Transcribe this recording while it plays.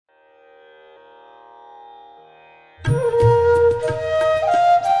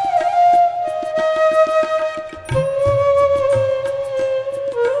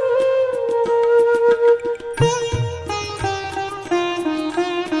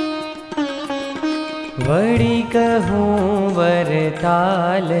वड़ी कहूँ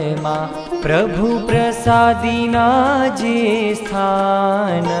वरताल मां प्रभु प्रसादीना जे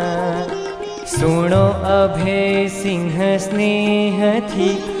स्थान। सुनो अभय सिंह स्नेह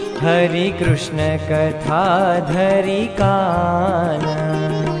थी हरि कृष्ण कथा धरी कान।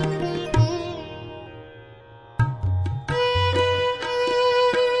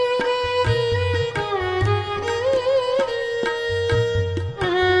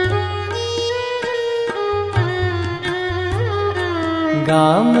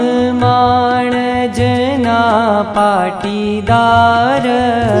 गाम माण जना पाटीदार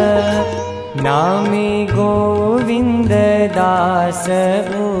नामे गोविंद दास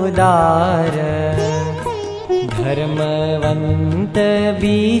उदार। धर्मवंत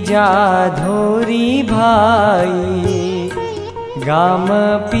बीजा धोरी भाई गाम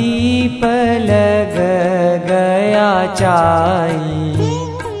पीपल गया चाई।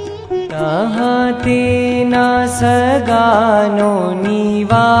 तहाँ तेना सगानो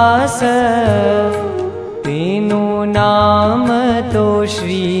निवास तेनु नाम तो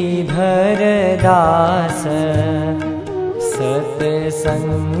श्रीधरदास।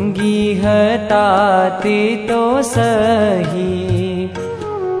 सत्संगी हता ते तो सही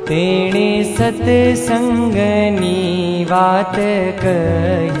तेणे सत्संगनी वात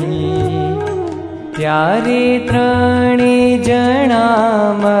कही। त्यारे त्रणे जना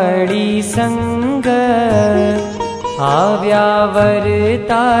मळी संग आव्या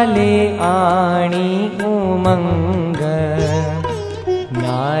वरताले आणी उमंग।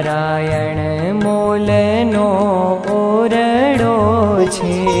 नारायण मोलनो ओरडो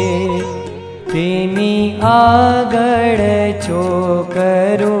छे तेनी आगळ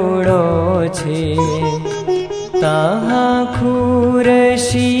चोकरुडो छे। तहाँ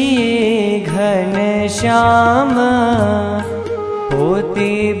खूरशीए घनश्याम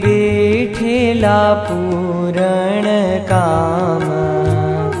पोते बेठेला पूरण काम।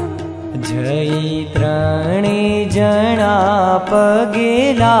 जई त्रणे जना पगे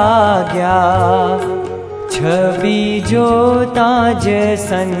लाग्या छवि जोताज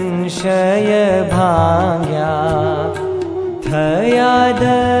संशय भांग्या। थया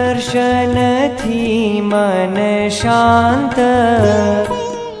दर्शन थी मन शांत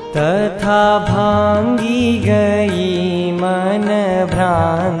तथा भांगी गई मन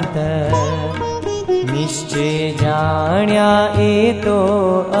भ्रांत। निश्चय जाण्या ए तो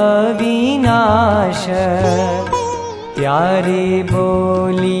अविनाश त्यारे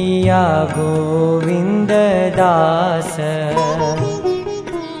बोलिया गोविंद दास।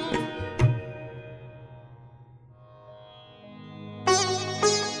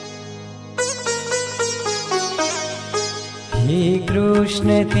 हे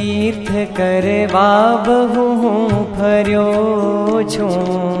कृष्ण तीर्थ करवा बहु फर्यो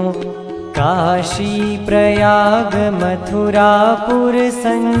छूं। काशी प्रयाग मथुरापुर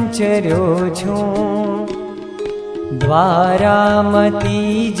संचर्यो छूं। द्वारामती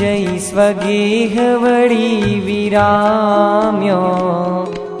जई स्वगेह वड़ी विराम्यो।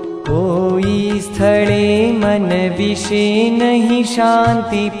 कोई स्थले मन विषे नहीं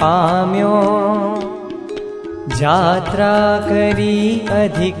शांति पाम्यो। जात्रा करी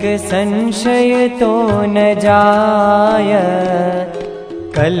अधिक संशय तो न जाय।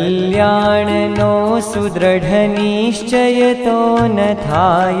 कल्याण नो सुदृढ़ निश्चय तो न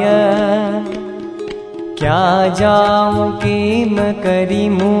थाय। क्या जाऊं केम करी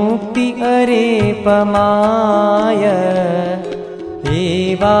मुक्ति अरे पमाय।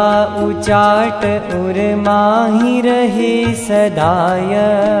 एवा उचाट उर माही रहे सदाय।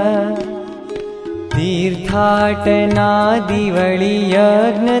 तीर्थाटना दिवळी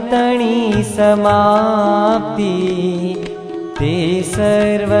यज्ञ तणी समाप्ति। ते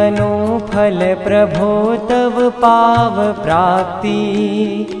सर्वनो फल प्रभो तव पाव प्राप्ति।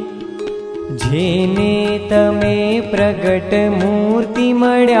 जेने तमे प्रगट मूर्ति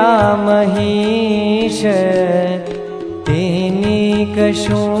मळ्या महेश। तेने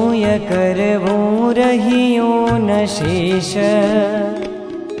कशोय करवो रहियो न शेष।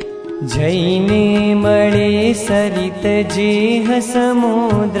 जैने मळे सरित जेह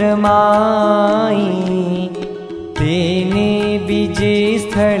समुद्र माई। तेने बीजे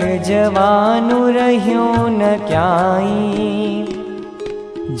स्थल जवानु रह्यो न क्याई।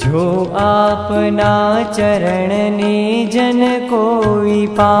 जो आपना चरण ने जन कोई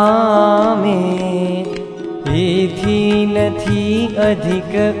पामे। एथी नथी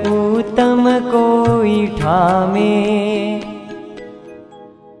अधिक उत्तम कोई ठामे।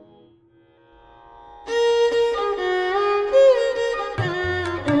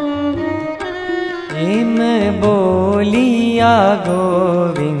 एम बोलिया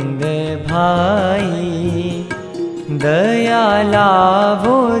गोविंद भाई, दया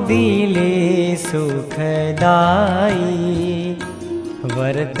लावो दिले सुखदाई।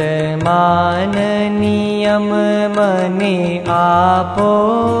 वर्तमान नियम मने आपो,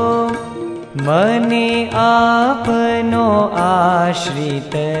 मने आपनो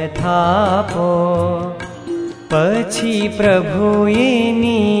आश्रित थापो। पछी प्रभुए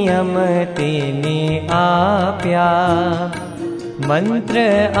नियम तेने आप्या, मंत्र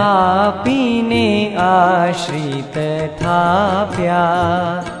आपीने आश्रित थाप्या।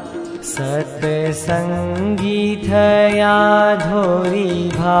 सत्संगी थया धोरी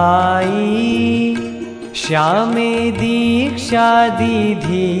भाई, श्यामे दीक्षा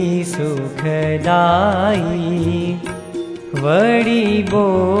दीधी सुखदाई। वड़ी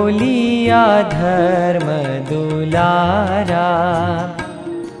बोलिया धर्म दुलारा,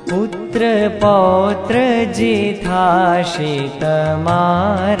 पुत्र पौत्र जे थाशे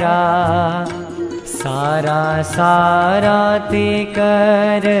तमारा। सारा सारा ते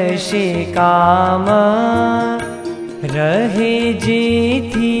करशे काम, रहे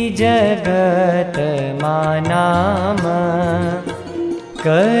जेथी जगत मानाम।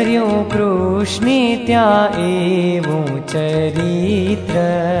 कर्यो कृष्णे त्या एवं चरित्र,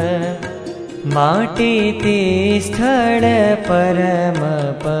 माटे ते स्थल परम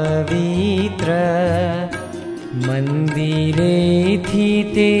पवित्र। मंदिरे थी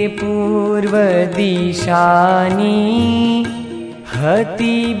ते पूर्व दिशानी,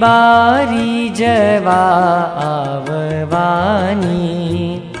 हती बारी जवा आववानी।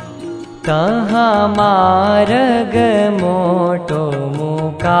 तहाँ मार्ग मोटो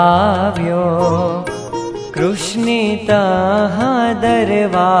मुकाव्यो, कृष्णे तहाँ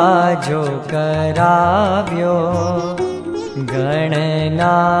दरवाजो कराव्यो।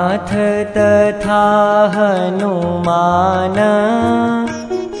 गणनाथ तथा हनुमान,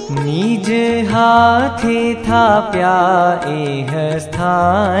 निज हाथे थाप्या एह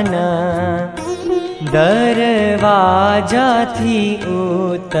स्थान। दरवाजा थी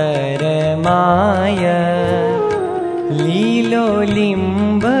उत्तर माय, लीलो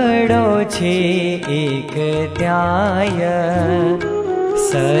लिंबड़ो छे एक त्याय।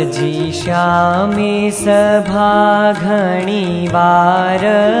 सजी श्यामे सभा घणी वार,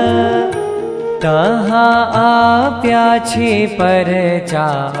 तहाँ आप्या छे परचा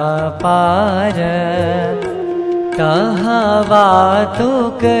अपार। तहाँ वातो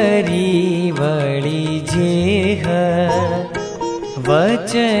करी वળી जेह,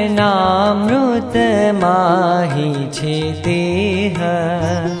 वचनामृत माही छे तेह।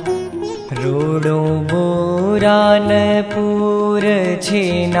 रूडो बुरानपुर छे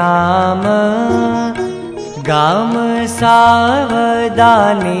नाम, गाम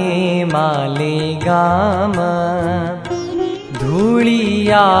सावदाने माले गाम।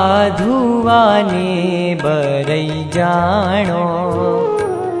 धूलिया धुवाने बरई जाणो,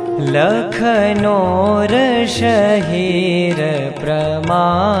 लखनो शहेर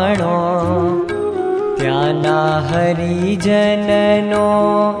प्रमाणो। त्याना हरिजननो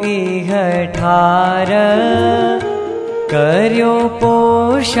एह ठार, कर्यो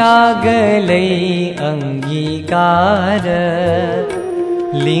पोशाग लई अंगीकार।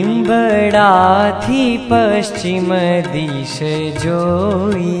 लिंबड़ाथी पश्चिम दिश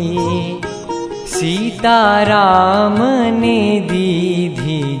जोई, सीताराम ने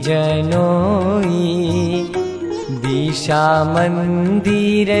दीधी जनोई। दिशा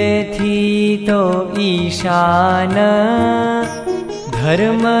मंदिर थी तो ईशान,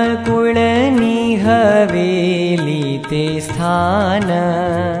 धर्म कुळनी हवेली ते स्थान।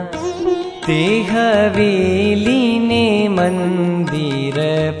 ते हवेली ने मंदिर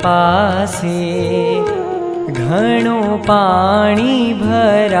पासे, घणो पाणी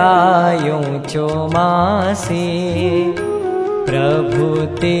भरायो चोमासे। प्रभु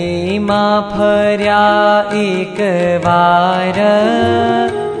ते मा फर्या एक वार,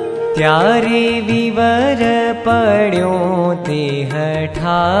 त्यारे विवर पड्यो ते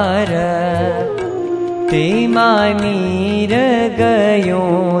हठार। ते मानीर गयो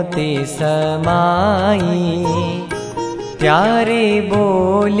ते समाई, त्यारे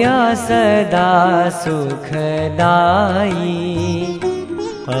बोल्या सदा सुखदाई।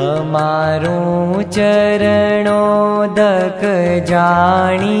 अमारो चरणोदक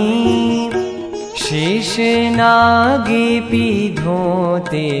जाणी, शेष नागे पीधो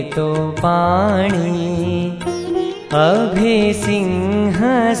ते तो पाणी। अभे सिंह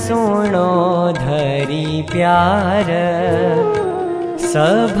सुनो धरी प्यार,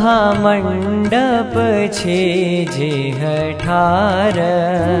 सभा मंडप छे जे हठार।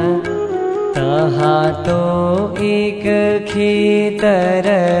 तहा तो एक खेतर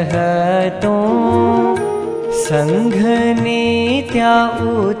हतो, संघने त्या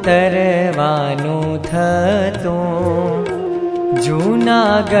उतरवानु थतो।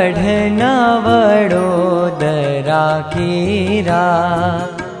 जूनागढ़ना वडोदरा केरा,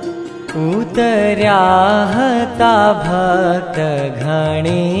 उतर्या हता भक्त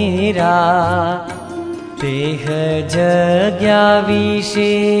घणेरा। तेह जग्या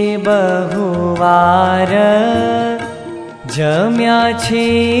विषे बहुवार, जम्या छे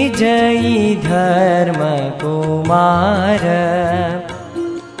जई धर्म कुमार।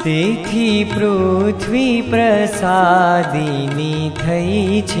 तेथी पृथ्वी प्रसादिनी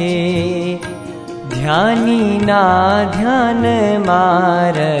थई छे, ध्यानी ना ध्यान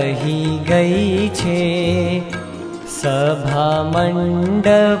मारही गई छे। सभा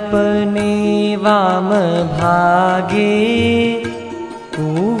मंडप ने वाम भागे,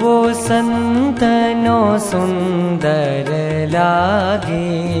 कूवो संतनो सुंदर लागे।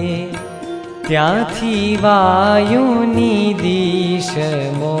 त्यांथी वायुनी दिश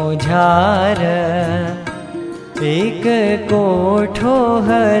मोझार, एक कोठो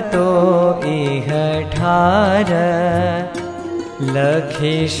हतो एह ठार।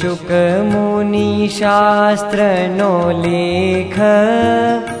 लखे शुक मुनि शास्त्र नो लेख,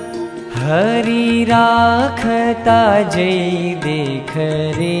 हरि राखता जय देख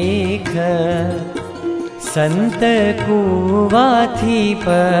रेख। संत कुवाथी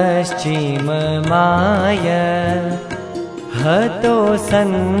पश्चिम माय, हतो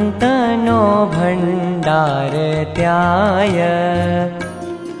संतनो भंडार त्याय।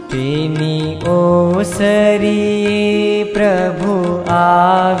 तेनी ओसरिये प्रभु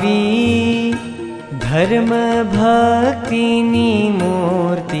आवी, धर्म भक्तिनी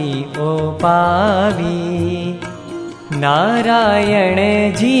मूर्ति ओपावी। नारायण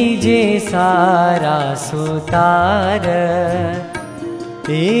जी जे सारा सुतार,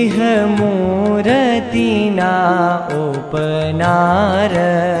 एह मूर्तिना ओपनार।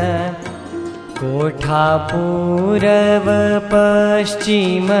 कोठा पूरव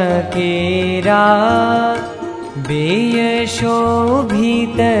पश्चिम केरा, बेय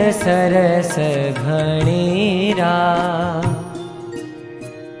शोभित सरस घणेरा।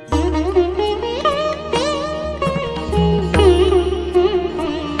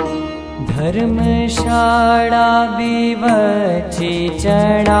 धर्मशाला बेवचे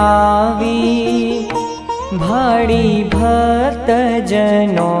चढ़ावी, भाड़ी भक्त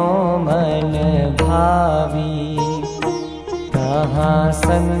जनो मन भावी। तहाँ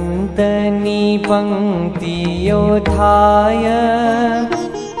संतनी पंक्तियो थाय,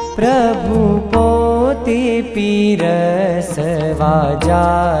 प्रभु पोते पीरसवा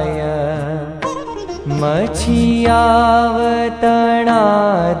जाय। मछियावतणा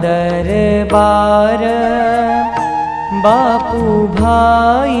दरबार, बापू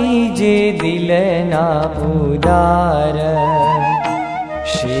भाई जे दिलना उदार।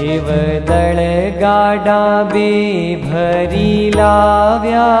 शिवदल गाडा बे भरी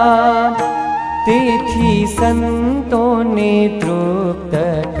लाव्या, तेथी संतोने तृप्त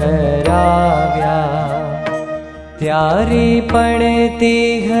कराव्या। त्यारे पण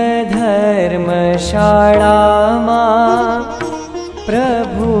तेह धर्मशाळामा,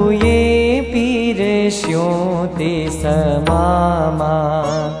 प्रभुए पीरस्यो ते समामा।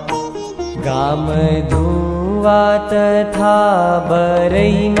 गाम धुवा तथा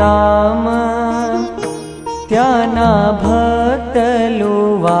बरई नाम, त्याना भक्त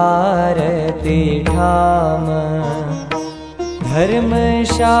लुवार ते ठाम।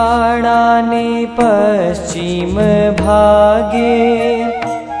 धर्मशाला ने पश्चिम भागे,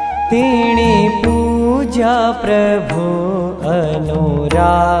 तेणे पूजा प्रभु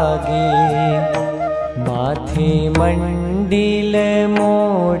अनुरागे। माथे मंडिल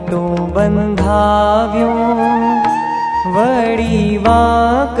मोटू बंधाव्यो, वड़ी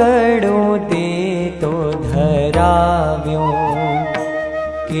वाकड़ो ते तो धराव्यो।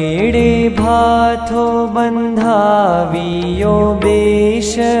 केड़े भाथो बंधावियो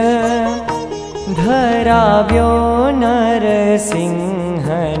बेश, धराव्यो नरसिंहनो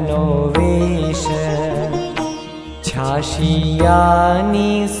वेश।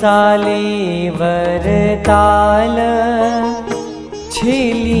 छाशियानी साले वरताल,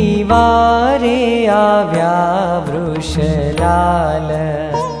 छेली वारे आव्या वृषलाल।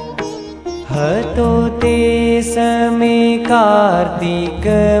 हतो ते समय कार्तिक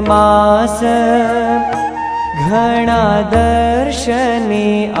मास, घणा दर्शने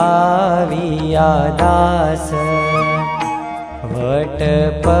आविया दास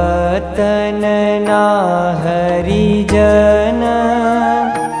वटपतनना हरिजन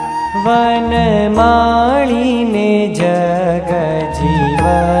वनमाळीने जग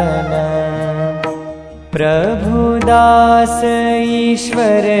जीवन प्रभुदास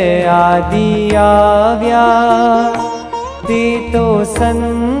ईश्वर आदि आव्या ते तो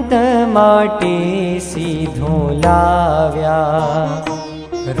संत माटे सीधो लाव्या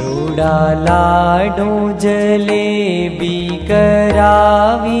रूडा लाडू जलेबी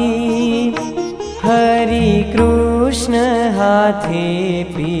करावी हरि कृष्ण हाथे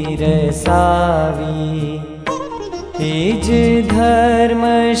पीरसावी तेज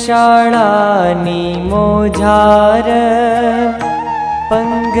धर्मशाळानी मोजार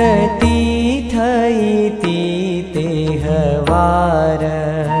पंगती थई ती तेहवार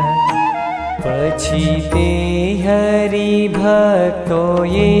पछी ते हरि भक्तो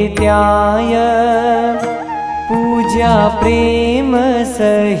ये त्याय पूजा प्रेम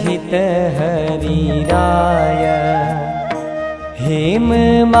सहित हरिराय हेम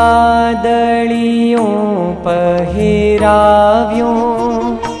मादळियों पहिराव्यो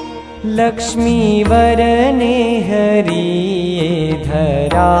लक्ष्मी वरने हरिये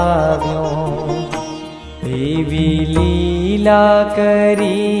धराव्यो देवी लीला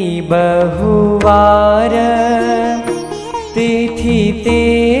करी बहुवार तेथी ते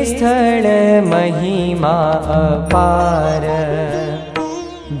स्थळ महिमा अपार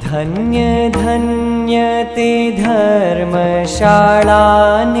धन्य धन्य ते धर्मशाळाने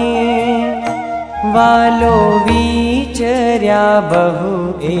वालो विचर्या बहु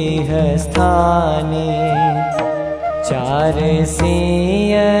एह स्थाने चार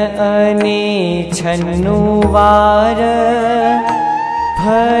सेय अने छन्नु वार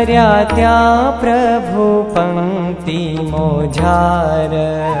फर्या त्या प्रभु पंक्ति मोझार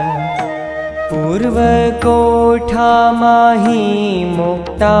पूर्व कोठा माही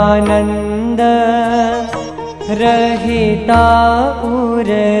मुक्तानंद रहेता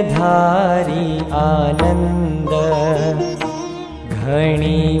उरधारी आनंद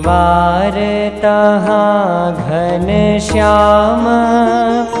घणी वार तहाँ घनश्याम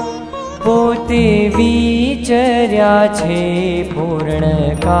पोते विचर्या छे पूर्ण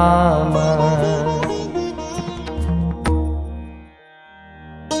काम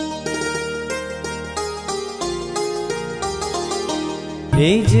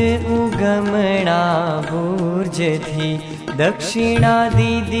तेज उगमणा बुर्जथी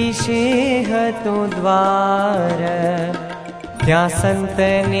दक्षिणादि दिशे हतो द्वार त्या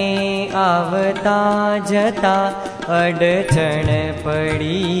संतने आवता जता अडचण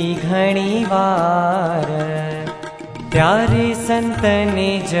पड़ी घणी वार त्यारे संतने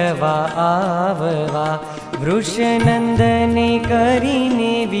जवा आववा वृषनंदने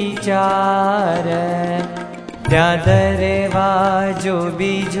करीने विचार त्या दरवाजो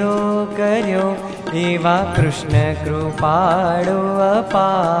बीजो कर्यो एवा कृष्ण कृपाळो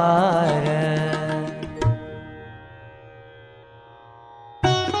अपार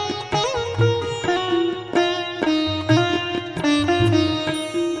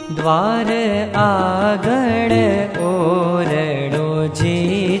द्वार आगळ ओरडो जे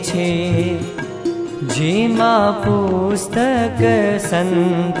छे जेमा पुस्तक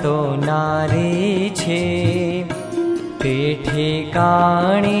संतो नारे छे ते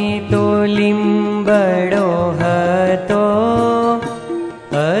ठेकाणे तो लिंबड़ो हतो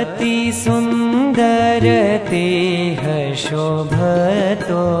अति सुंदर ते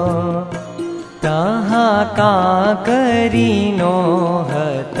शोभतो तहाँ काकरीनो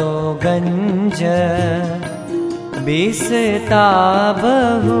हतो गंज बेसता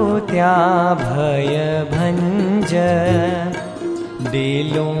बहु त्या भय भंज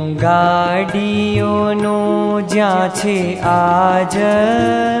डेलूं गाड़ीओनो ज्यां छे आज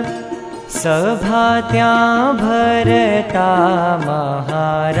सभा त्या भरता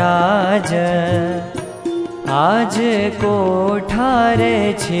महाराज आज कोठार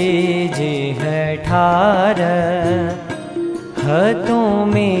छे जे हठार हतो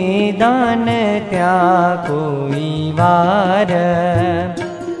मैदान त्या कोई वार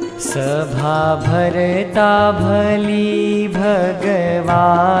सभा भरता भली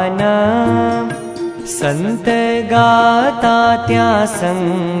भगवान संत गाता त्या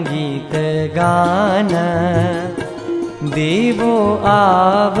संगीत गान देवो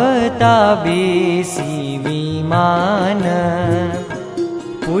आवता बेसी विमान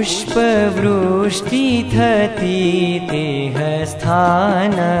पुष्प वृष्टि थती तेह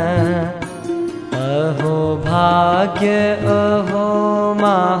स्थान अहो भाग्य अहो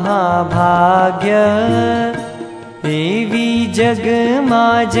महाभाग्य एवी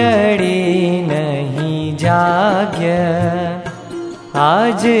जगमा जड़े नहीं जाग्य।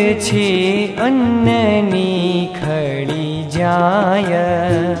 आज छे अन्ननी खड़ी जाय।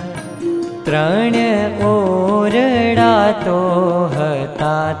 त्रण ओरड़ा तो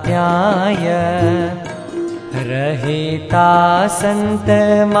हता त्याय। रहेता संत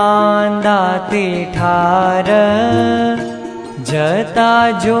मांदा ते ठार।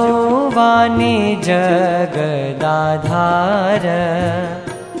 जता जोवाने जगदाधार।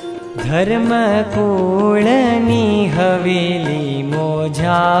 धर्मकूळनी हवेली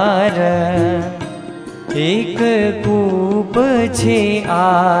मोजार। एक कूप छे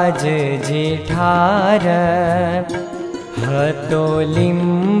आज जेठार। हतो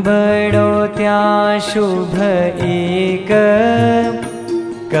लिंबड़ो त्यां शुभ एक।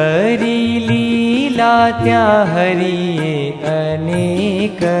 करी लीला त्या हरिये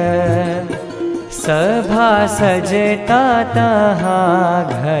अनेक। सभा सजता तहाँ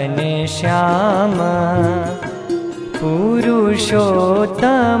घनश्याम।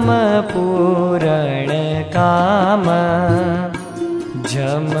 पुरुषोत्तम पूरण काम।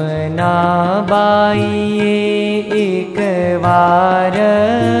 जमना बाईए एक वार।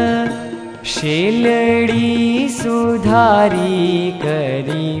 शेलड़ी सुधारी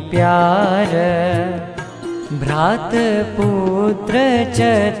करी प्यार। भ्रात पुत्र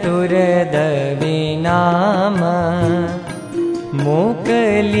चतुर दवे नाम।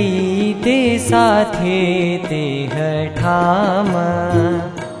 मोकली ते साथे ते ठाम।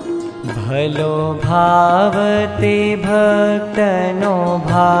 भलो भाव ते भक्तनो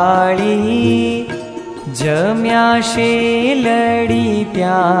भाळी। जम्या शेलड़ी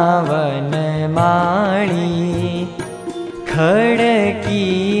त्यां वनमाळी। खड़की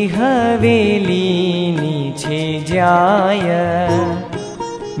हवेली नीचे जाय।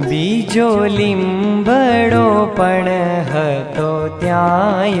 बीजो लिंबड़ो पण हतो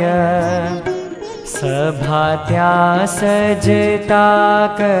त्याय। सभा त्यां सजता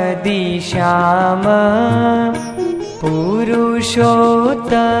कदी श्याम।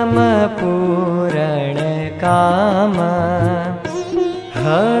 पुरुषोत्तम पूरण काम।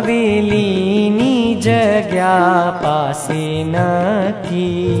 हवेलीनी जग्या पासे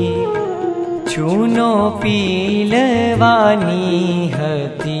नकी। चूनो पीलवानी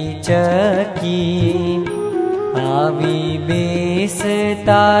हती चकी। आवी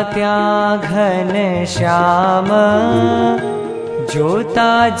बेसता त्यां घनश्याम।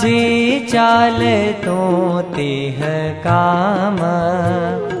 जोता जे चालतो तेह काम।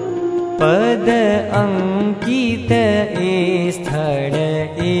 पद अंकित ए स्थळ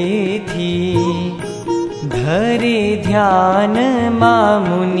एथी। धरे ध्यान मा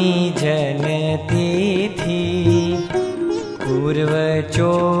मुनि जन तेथी। पूर्व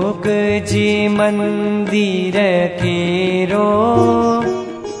चोक जे मंदिर केरो।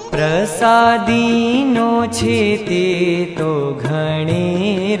 प्रसादीनो छे ते तो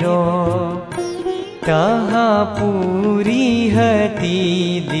घणेरो। तहाँ पूरी हती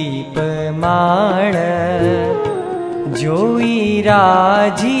दीपमाळ। जोई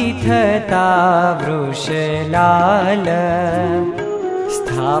राजी थता वृषलाल।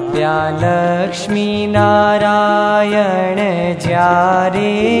 स्थाप्या लक्ष्मी नारायण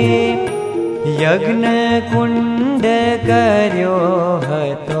ज्यारे। यज्ञ कुंड कर्यो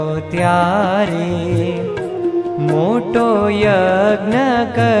हतो त्यारे। मोटो यज्ञ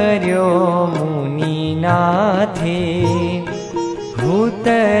कर्यो मुनिनाथे। भूत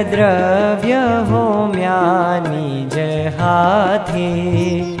द्रव्य होम्या निज हाथे।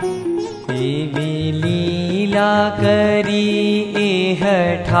 एवी लीला करी एह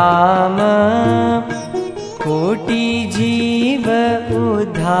ठाम। कोटि जीव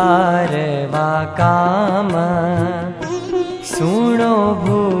उद्धारवा काम। सुनो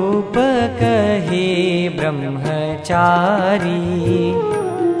भूप कहे ब्रह्मचारी।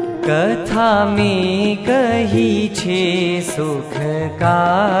 कथा में कही छे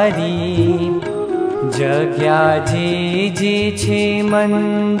सुखकारी। जग्या जे छे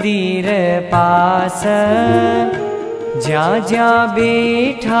मंदिर पास। ज्या ज्या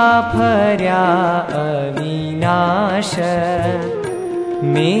बेठा फर्या अविनाश।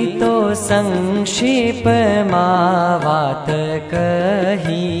 मैं तो संक्षेप मां वात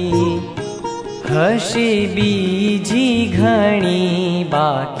कही। हशे बीजी घणी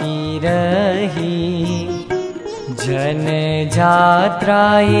बाकी रही। जन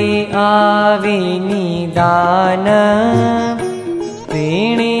जात्राए आवे निदान।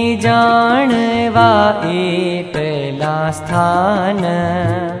 तेणे जाणवा एटला स्थान।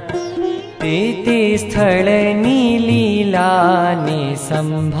 ते स्थळनी लीलाने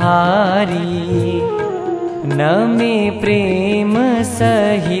संभारी। नमे प्रेम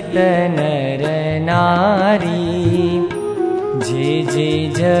सहित नर नारी। जे जे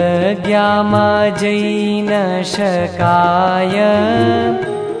जग्यामा जई न शकाय,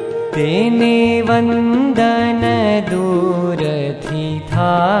 तेने वंदन दूरथी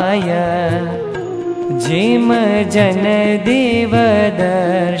थाय। जेम जन देव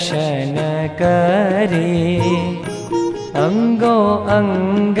दर्शन करे, अंगो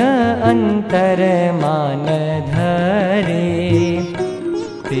अंग अंतर मान धरे।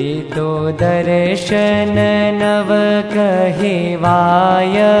 ते तो दर्शन नव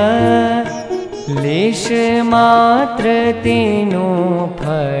कहेवाय, लेश मात्र तेनु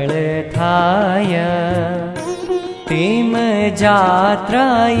फल थाय। तेम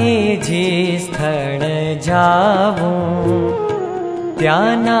जात्राए जे स्थळ जावूं,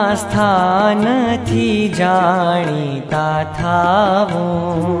 त्याना स्थान थी जाणीता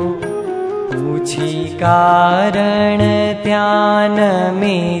थावूं। पूछी कारण त्यान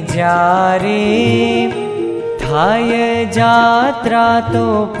में जारे, थाय जात्रा तो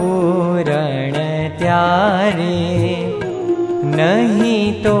पूरण त्यारे। नहीं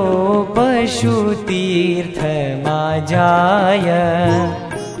तो पशु तीर्थ मा जाय,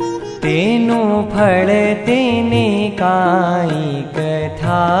 तेनु फल तेने काई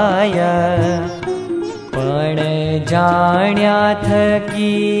कथाय। पण जाण्या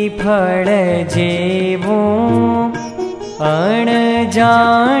थकी फल जेवूं, अण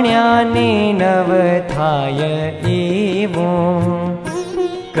जाण्या ने नव थाय एवूं।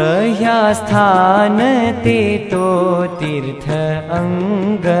 कह्या स्थान ते तो तीर्थ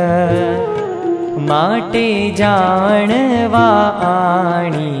अंग, माटे जाणवा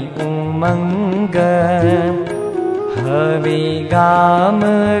आणी उमंग। हवे गाम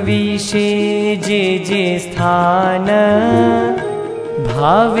विषे जे जे स्थान,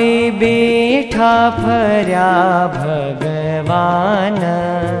 भावे बेठा फर्या भगवान।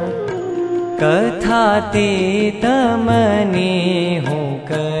 कथा ते तमने हूँ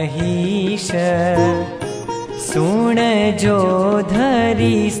कहीश, सुन जो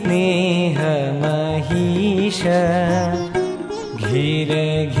धरी स्नेह महीश। घेर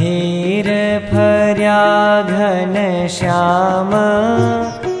घेर फर्या घन श्याम,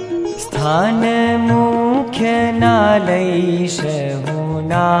 स्थान मुख्य ना लईश हूँ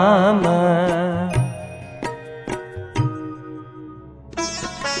नाम।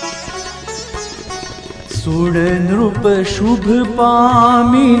 सुड नृप शुभ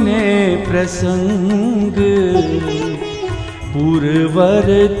पामीने प्रसंग, पुरवर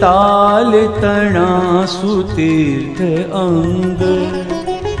ताल तणा सुतीर्थ अंग।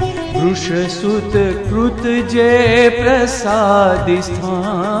 वृष सुत कृत जे प्रसादि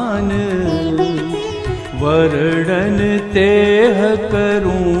स्थान, वर्णन तेह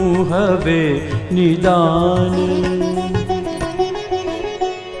करूं हवे निदान।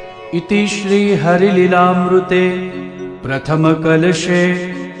 इति श्री हरिलीलामृते प्रथम कलशे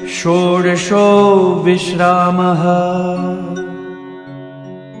षोडशो विश्रामः।